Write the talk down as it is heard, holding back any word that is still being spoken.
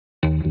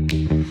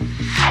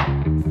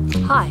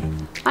Hi,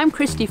 I'm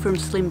Kristy from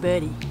Slim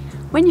Birdie.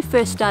 When you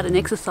first start an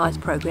exercise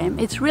program,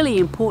 it's really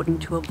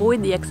important to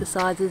avoid the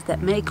exercises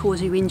that may cause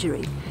you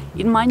injury.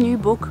 In my new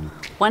book,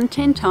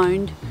 110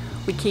 Toned,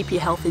 we keep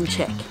your health in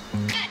check.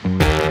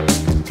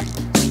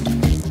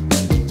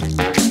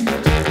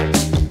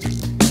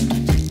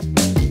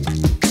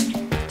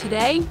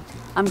 Today,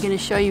 I'm going to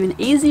show you an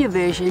easier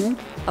version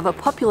of a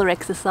popular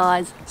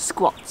exercise,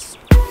 squats.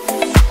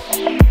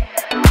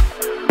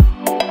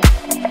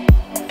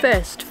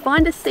 First,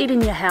 find a seat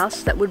in your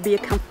house that would be a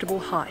comfortable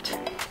height.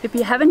 If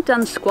you haven't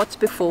done squats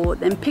before,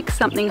 then pick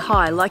something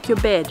high like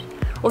your bed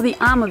or the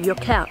arm of your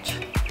couch.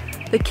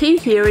 The key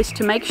here is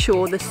to make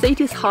sure the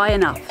seat is high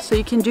enough so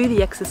you can do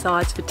the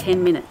exercise for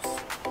 10 minutes.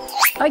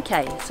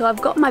 Okay, so I've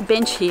got my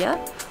bench here.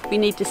 We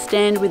need to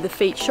stand with the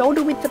feet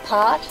shoulder width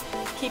apart,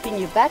 keeping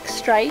your back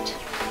straight,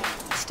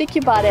 stick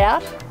your butt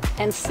out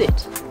and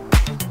sit.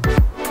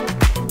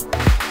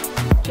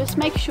 Just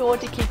make sure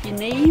to keep your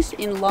knees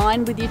in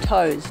line with your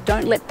toes.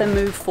 Don't let them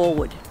move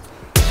forward.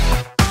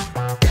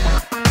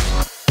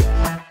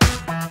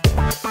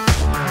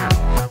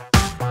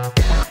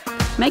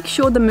 Make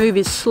sure the move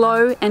is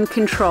slow and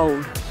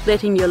controlled,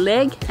 letting your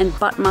leg and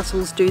butt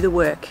muscles do the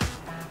work.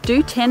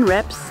 Do 10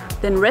 reps,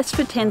 then rest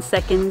for 10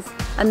 seconds,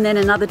 and then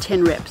another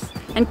 10 reps.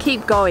 And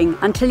keep going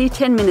until your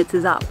 10 minutes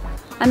is up.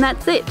 And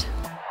that's it.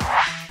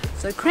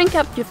 So crank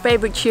up your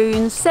favourite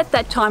tunes, set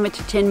that timer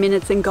to 10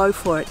 minutes and go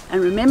for it.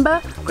 And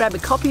remember, grab a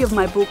copy of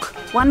my book,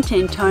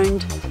 110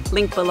 Toned,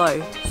 link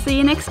below. See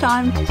you next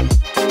time.